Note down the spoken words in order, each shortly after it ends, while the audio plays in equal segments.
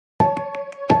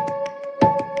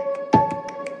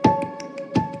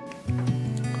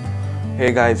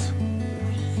Hey guys,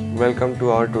 welcome to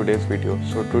our today's video.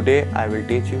 So today I will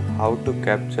teach you how to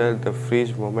capture the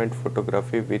freeze moment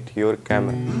photography with your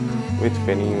camera with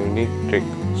very unique trick.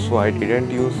 So I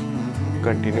didn't use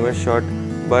continuous shot,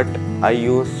 but I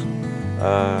use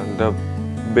the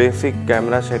basic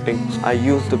camera settings. I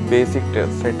use the basic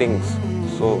settings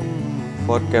so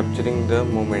for capturing the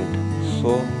moment.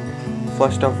 So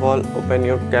first of all, open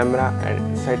your camera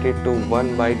and set it to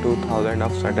 1/2000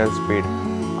 of shutter speed.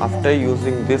 After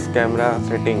using this camera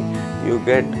setting, you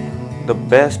get the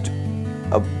best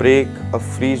a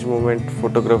freeze moment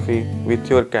photography with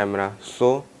your camera.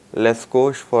 So let's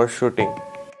go for shooting.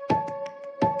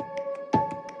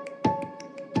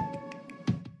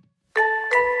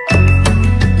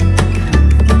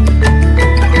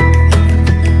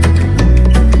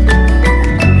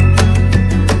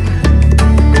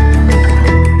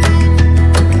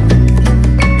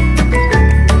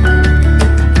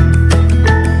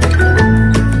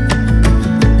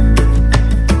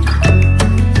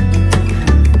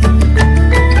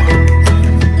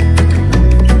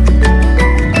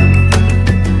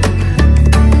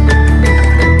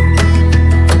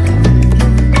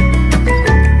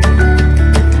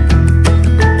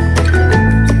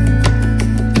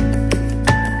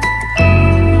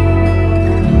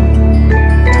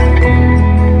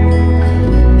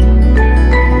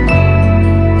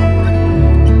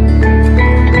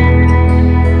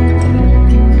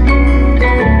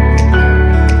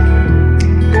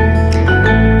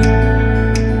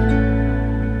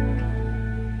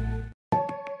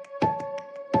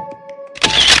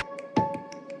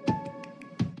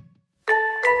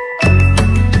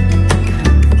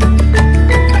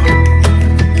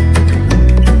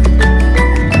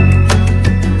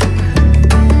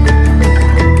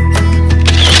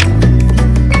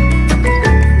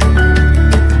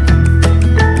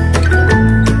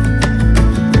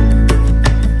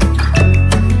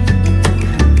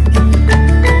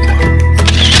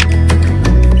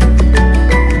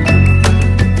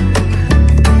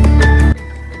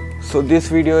 So this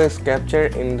video is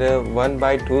captured in the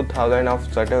 1/2000 of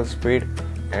shutter speed,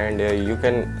 and you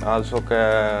can also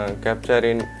capture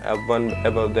in one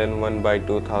above than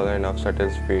 1/2000 of shutter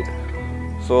speed.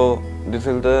 So this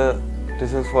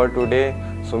is for today.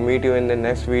 So meet you in the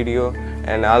next video,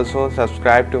 and also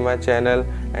subscribe to my channel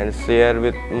and share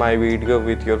with my video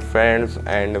with your friends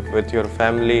and with your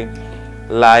family.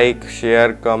 Like, share,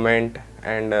 comment,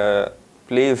 and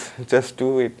please just do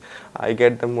it. I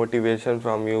get the motivation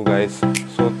from you guys.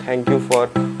 So thank you for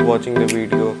watching the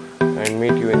video, and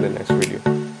meet you in the next video.